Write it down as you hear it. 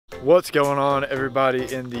What's going on,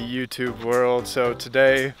 everybody in the YouTube world? So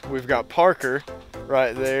today we've got Parker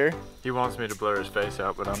right there. He wants me to blur his face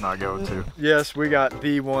out, but I'm not going to. Yes, we got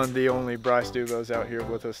the one, the only Bryce Dubo's out here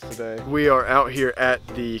with us today. We are out here at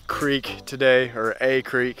the creek today, or a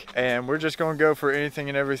creek, and we're just gonna go for anything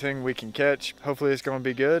and everything we can catch. Hopefully it's gonna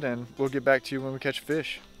be good, and we'll get back to you when we catch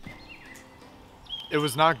fish. It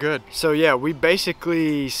was not good. So yeah, we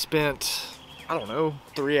basically spent, I don't know,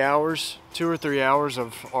 3 hours, 2 or 3 hours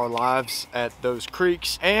of our lives at those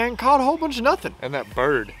creeks and caught a whole bunch of nothing. And that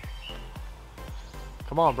bird.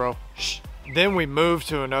 Come on, bro. Shh. Then we moved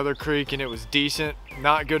to another creek and it was decent.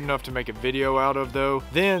 Not good enough to make a video out of though.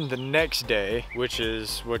 Then the next day, which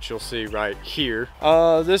is what you'll see right here.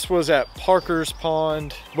 This was at Parker's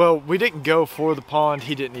pond. Well, we didn't go for the pond.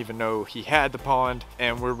 He didn't even know he had the pond.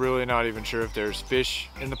 And we're really not even sure if there's fish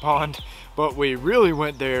in the pond. But we really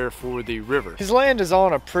went there for the river. His land is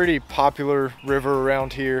on a pretty popular river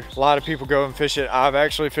around here. A lot of people go and fish it. I've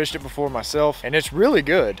actually fished it before myself and it's really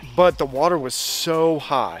good. But the water was so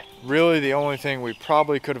high. Really, the only thing we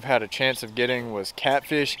probably could have had a chance of getting was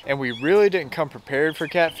catfish, and we really didn't come prepared for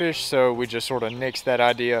catfish, so we just sort of nixed that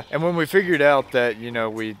idea. And when we figured out that, you know,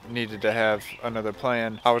 we needed to have another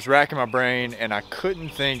plan, I was racking my brain and I couldn't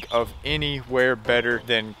think of anywhere better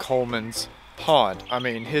than Coleman's pond. I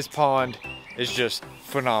mean, his pond is just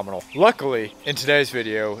phenomenal. Luckily, in today's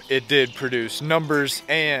video, it did produce numbers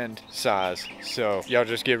and size. So y'all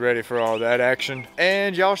just get ready for all that action.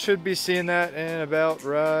 And y'all should be seeing that in about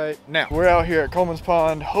right now. We're out here at Coleman's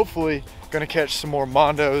pond, hopefully gonna catch some more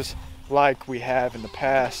mondos like we have in the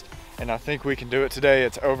past. And I think we can do it today.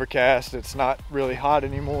 It's overcast, it's not really hot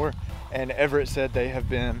anymore. And Everett said they have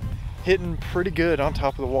been hitting pretty good on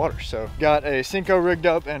top of the water. So got a Senko rigged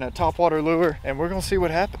up and a topwater lure, and we're gonna see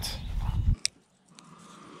what happens.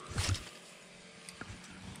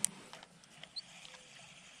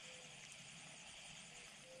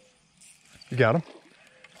 You got him?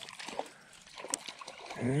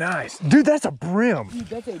 Nice. Dude, that's a brim. Dude,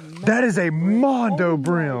 that is a mondo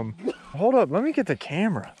brim. Hold up, let me get the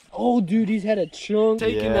camera. Oh, dude, he's had a chunk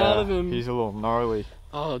taken out of him. He's a little gnarly.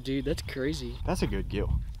 Oh, dude, that's crazy. That's a good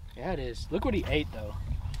gill. Yeah, it is. Look what he ate, though.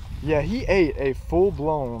 Yeah, he ate a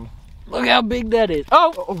full-blown. Look how big that is.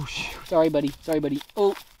 Oh! Oh, shoot. Sorry, buddy. Sorry, buddy.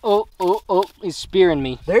 Oh, oh, oh, oh. He's spearing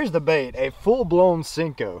me. There's the bait. A full-blown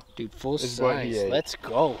Senko. Dude, full size. Let's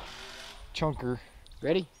go. Chunker.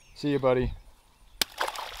 Ready? See you, buddy.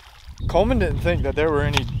 Coleman didn't think that there were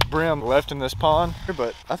any brim left in this pond,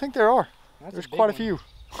 but I think there are. There's quite a few.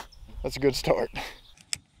 That's a good start.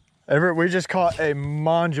 Everett, we just caught a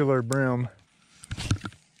modular brim.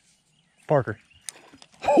 Parker.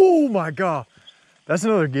 Oh my God. That's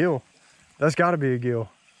another gill. That's gotta be a gill.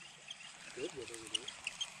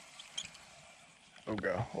 Oh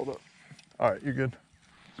God, hold up. All right, you're good.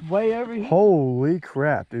 It's way over here. Holy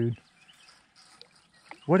crap, dude.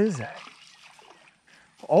 What is that?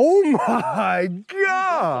 Oh my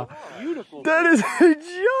God. Beautiful. That is a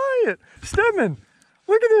giant. Stedman,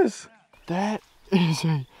 look at this. That is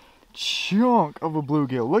a chunk of a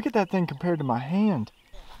bluegill. Look at that thing compared to my hand.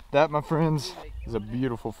 That, my friends, is a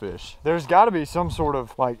beautiful fish. There's got to be some sort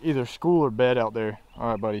of like either school or bed out there.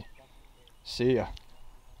 All right, buddy. See ya.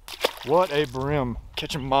 What a brim.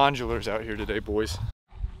 Catching modulars out here today, boys.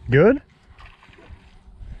 Good?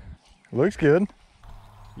 Looks good.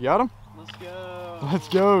 You got him? Let's go. Let's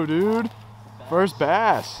go, dude. First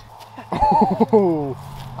bass. Oh.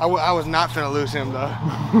 I was not finna lose him though.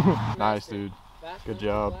 Nice, dude. Good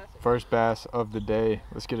job. First bass of the day.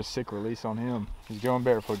 Let's get a sick release on him. He's going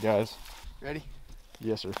barefoot, guys. Ready?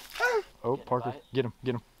 Yes, sir. Oh, Parker, get him,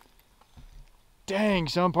 get him. Dang,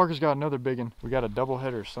 son, Parker's got another big one. We got a double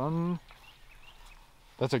header, son.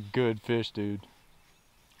 That's a good fish, dude.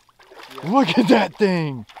 Yeah. Look at that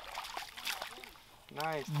thing.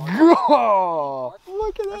 Nice. Oh,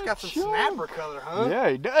 look at that. That's got some chunk. snapper color, huh? Yeah,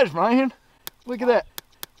 he does, man. Look at that.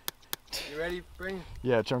 You ready, Bream?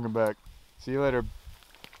 Yeah, chunk him back. See you later.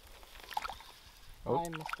 Oh,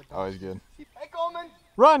 he's good. Hey, Coleman!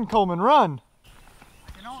 Run, Coleman, run!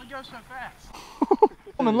 I can only go so fast.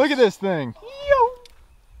 Coleman, look at this thing. Yo.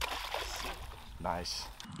 Nice.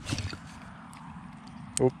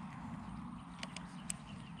 Oh.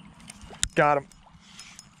 Got him.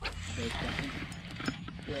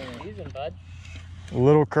 Yeah, he's in, bud.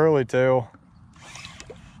 Little curly tail.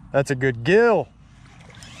 That's a good gill.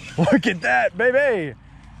 Look at that, baby.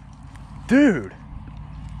 Dude,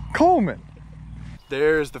 Coleman.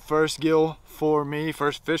 There's the first gill for me,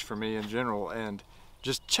 first fish for me in general, and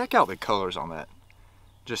just check out the colors on that.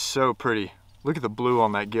 Just so pretty. Look at the blue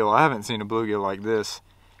on that gill. I haven't seen a bluegill like this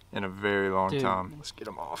in a very long time. Let's get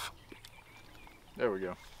them off. There we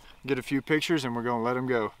go. get a few pictures, and we're gonna let him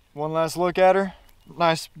go. One last look at her.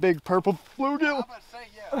 Nice big purple bluegill. I'm about to say,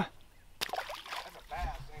 yeah. That's a bass,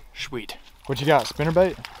 ain't it? Sweet. What you got,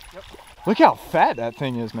 spinnerbait? Yep. Look how fat that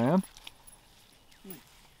thing is, man.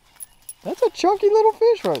 That's a chunky little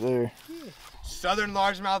fish right there. Southern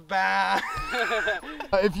largemouth bass.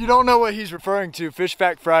 If you don't know what he's referring to, Fish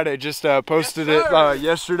Fact Friday just posted it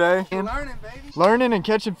yesterday. We're learning, baby. Learning and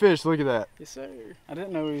catching fish, look at that. Yes, sir. I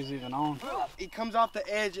didn't know he was even on. He comes off the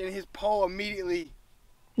edge and his pole immediately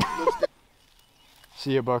looks down.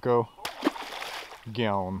 See ya, bucko.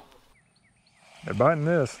 Gone. They're biting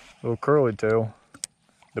this little curly tail.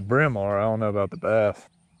 The brim are, I don't know about the bass.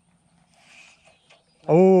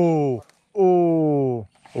 Oh, oh,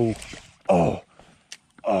 oh, oh,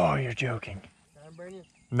 oh, you're joking.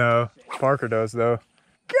 No, Parker does though.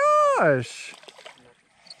 Gosh,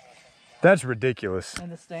 that's ridiculous. In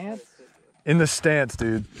the stance? In the stance,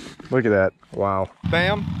 dude. Look at that. Wow.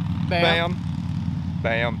 Bam, bam,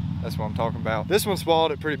 bam. That's what I'm talking about. This one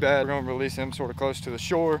swallowed it pretty bad. We're gonna release him sort of close to the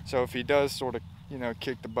shore. So if he does sort of, you know,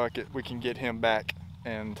 kick the bucket, we can get him back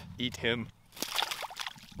and eat him.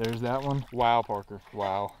 There's that one. Wow, Parker.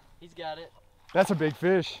 Wow. He's got it. That's a big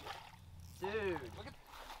fish. Dude.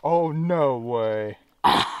 Oh, no way.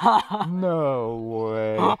 No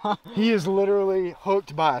way. He is literally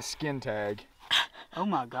hooked by a skin tag. Oh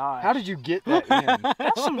my God. How did you get that in?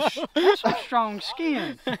 That's some strong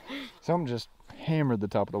skin. Something just hammered the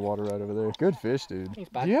top of the water right over there. Good fish, dude. Thanks,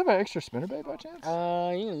 Do bud. you have an extra spinnerbait by chance?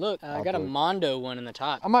 You can look. I I'll got a look. Mondo one in the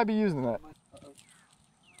top. I might be using that.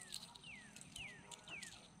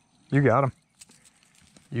 You got him.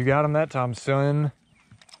 You got him that time, son.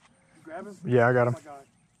 You grab him? Yeah, I got him.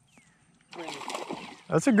 Oh my God.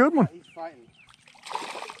 That's a good one. He's fighting.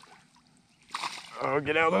 Oh,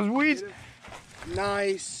 get out of those weeds.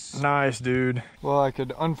 Nice. Nice, dude. Well, I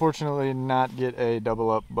could unfortunately not get a double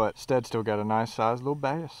up, but Stead still got a nice sized little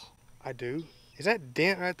bass. I do. Is that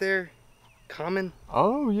dent right there common?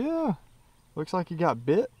 Oh, yeah. Looks like he got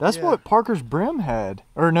bit. That's Yeah. what Parker's brim had.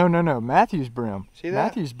 Or no, Matthew's brim. See that?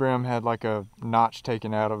 Matthew's brim had like a notch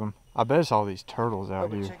taken out of him. I bet it's all these turtles out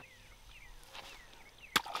but here. check-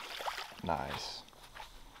 Nice.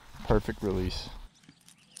 Perfect release.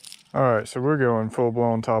 All right, so we're going full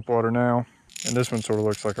blown top water now. And this one sort of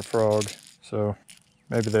looks like a frog. So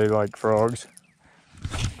maybe they like frogs.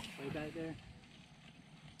 Way back there.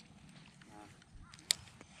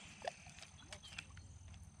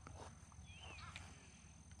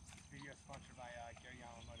 Video sponsored by Gary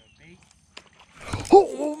Yamamoto Bait.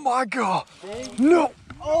 Oh my God. No.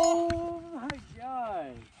 Oh my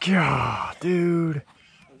God. God, dude.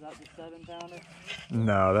 Was that the 7-pounder?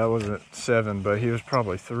 No, that wasn't 7, but he was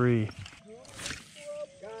probably 3. Guys,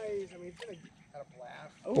 I mean, it's gonna have a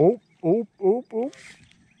blast. Oh.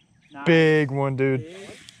 Nice. Big one, dude. Big.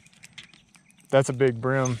 That's a big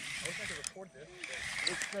brim. I wish I could record this.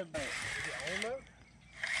 It's the Is it on mode?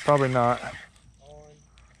 Probably not. On.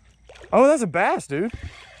 Oh, that's a bass, dude.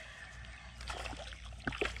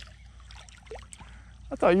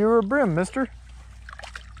 I thought you were a brim, mister.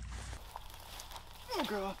 Oh,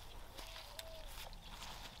 God.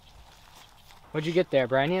 What'd you get there,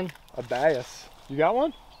 Brandon? A bass. You got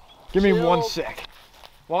one? Give me 1 Chill. sec.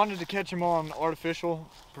 Wanted to catch him on artificial,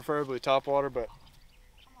 preferably top water, but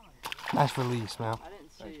Nice release, man. I didn't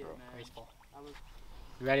see Thanks, it, bro. man. Graceful. I was...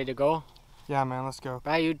 You ready to go? Yeah, man, let's go.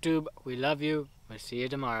 Bye, YouTube. We love you. We'll see you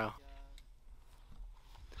tomorrow.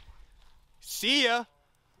 See ya.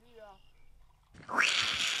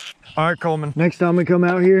 all right, Coleman. Next time we come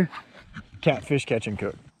out here, catfish catch and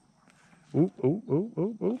cook.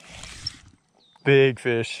 Ooh. Big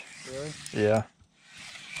fish. Really? Yeah.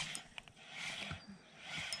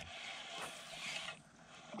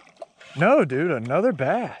 No, dude, another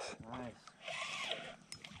bass. Nice.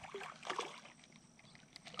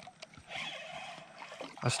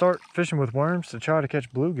 I start fishing with worms to try to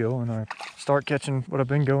catch bluegill, and I start catching what I've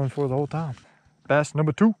been going for the whole time. Bass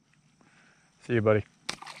number 2. See you, buddy.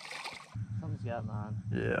 Something's got mine.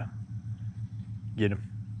 Yeah. Get him.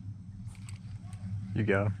 You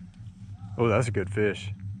got him. Oh, that's a good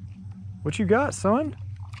fish. What you got, son?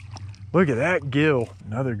 Look at that gill.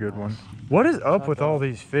 Another good one. What is up with all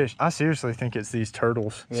these fish? I seriously think it's these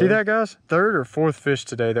turtles. See that, guys? 3rd or 4th fish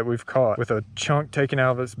today that we've caught with a chunk taken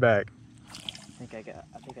out of its back. I think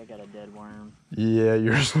I got a dead worm. Yeah,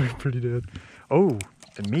 yours look pretty dead. Oh,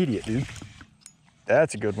 it's immediate, dude.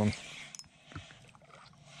 That's a good one.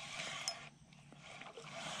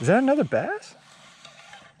 Is that another bass?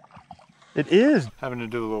 It is. Having to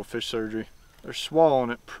do a little fish surgery. They're swallowing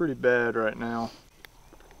it pretty bad right now.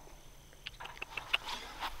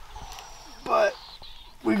 But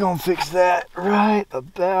we gonna fix that right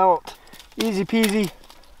about. Easy peasy,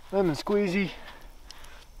 lemon squeezy.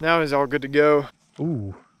 Now he's all good to go.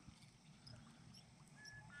 Ooh.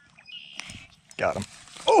 Got him.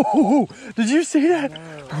 Oh, did you see that?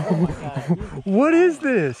 No. Oh my God. What is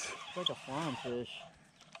this? It's like a farm fish.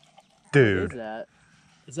 Dude. What is that?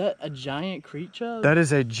 Is that a giant creek chub? That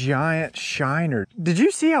is a giant shiner. Did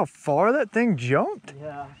you see how far that thing jumped?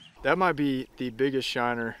 Yeah. That might be the biggest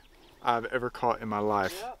shiner I've ever caught in my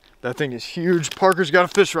life. Yep. That thing is huge. Parker's got a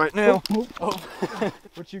fish right now. Oh.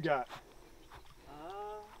 What you got?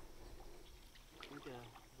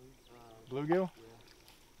 Bluegill?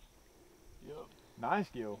 Yeah. Yep. Nice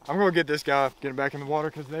gill. I'm gonna get this guy, get him back in the water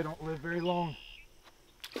because they don't live very long.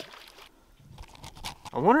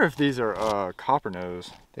 I wonder if these are copper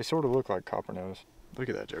nose. They sort of look like copper nose. Look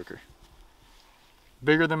at that joker.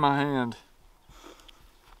 Bigger than my hand.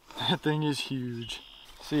 That thing is huge.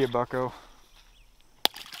 See ya, bucko.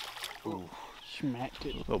 Ooh. Smacked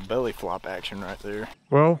it. Little belly flop action right there.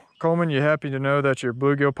 Well, Coleman, you happy to know that your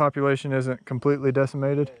bluegill population isn't completely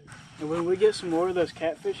decimated? And when we get some more of those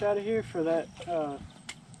catfish out of here for that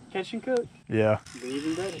catch and cook, Yeah. it'll be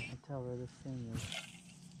even better. Tell where this thing is.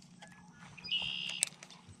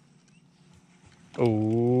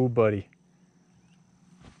 Oh, buddy.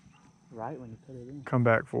 Right when you put it in. Come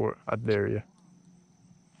back for it. I dare you.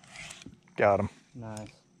 Got him. Nice.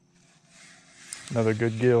 Another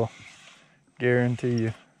good gill. Guarantee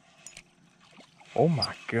you. Oh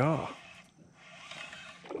my God.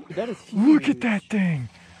 That is huge. Look at that thing.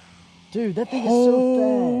 Dude, that thing is so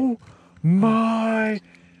Oh my.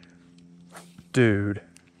 Dude.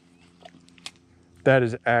 That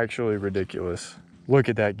is actually ridiculous. Look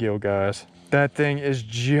at that gill, guys. That thing is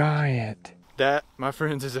giant. That, my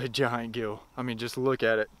friends, is a giant gill. I mean, just look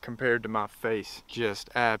at it compared to my face. Just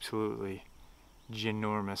absolutely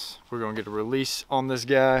ginormous. We're gonna get a release on this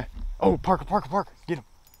guy. Oh, Parker, get him.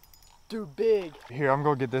 Dude, big. Here, I'm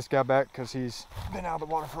gonna get this guy back because he's been out of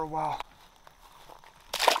the water for a while.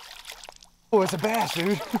 Oh, it's a bass,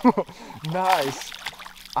 dude. Nice.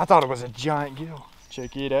 I thought it was a giant gill.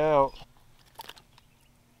 Check it out.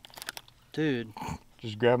 Dude.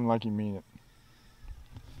 Just grab him like you mean it.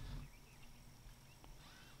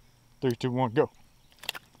 3, 2, 1, go.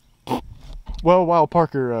 Well, while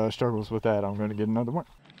Parker struggles with that, I'm gonna get another one.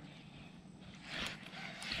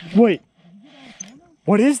 Wait.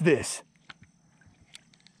 What is this?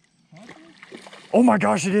 Oh my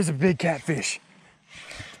gosh, it is a big catfish.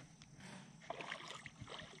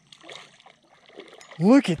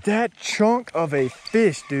 Look at that chunk of a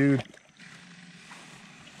fish, dude.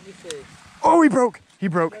 Let me see. Oh, he broke. He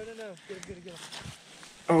broke. No. Get him.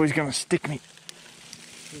 Oh, he's gonna stick me.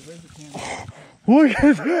 Dude, where's the camera? Look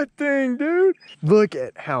at that thing, dude. Look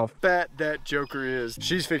at how fat that joker is.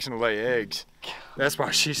 She's fixing to lay eggs. That's why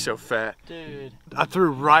she's so fat. Dude. I threw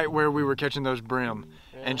right where we were catching those brim,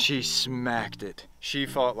 and she smacked it. She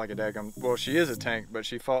fought like a daggum, well, she is a tank, but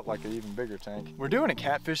she fought like an even bigger tank. We're doing a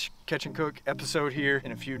catfish catch and cook episode here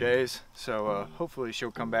in a few days, so hopefully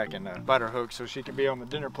she'll come back and bite her hook so she can be on the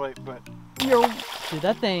dinner plate, but yo. Dude,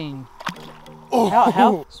 that thing. Oh,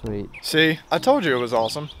 how? Sweet. See, I told you it was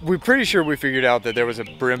awesome. We're pretty sure we figured out that there was a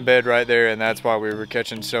brim bed right there, and that's why we were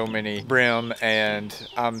catching so many brim, and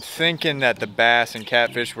I'm thinking that the bass and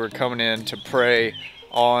catfish were coming in to prey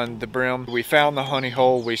on the brim. We found the honey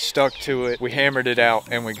hole, we stuck to it, we hammered it out,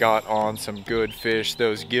 and we got on some good fish.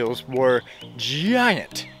 Those gills were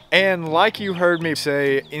giant. And like you heard me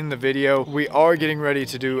say in the video, we are getting ready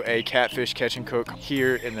to do a catfish catch and cook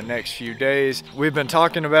here in the next few days. We've been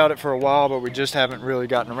talking about it for a while, but we just haven't really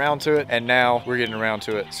gotten around to it. And now we're getting around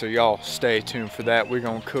to it. So y'all stay tuned for that. We're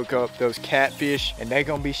gonna cook up those catfish and they're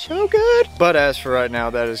gonna be so good. But as for right now,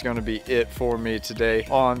 that is gonna be it for me today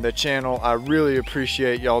on the channel. I really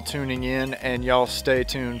appreciate y'all tuning in, and y'all stay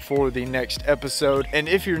tuned for the next episode. And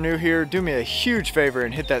if you're new here, do me a huge favor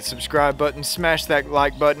and hit that subscribe button, smash that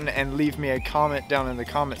like button, and leave me a comment down in the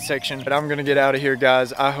comment section. But I'm gonna get out of here,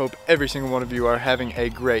 guys. I hope every single one of you are having a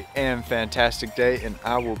great and fantastic day, and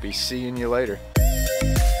I will be seeing you later.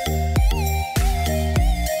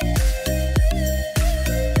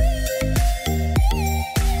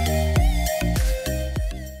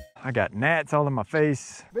 I got gnats all in my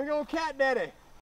face. Big old cat daddy.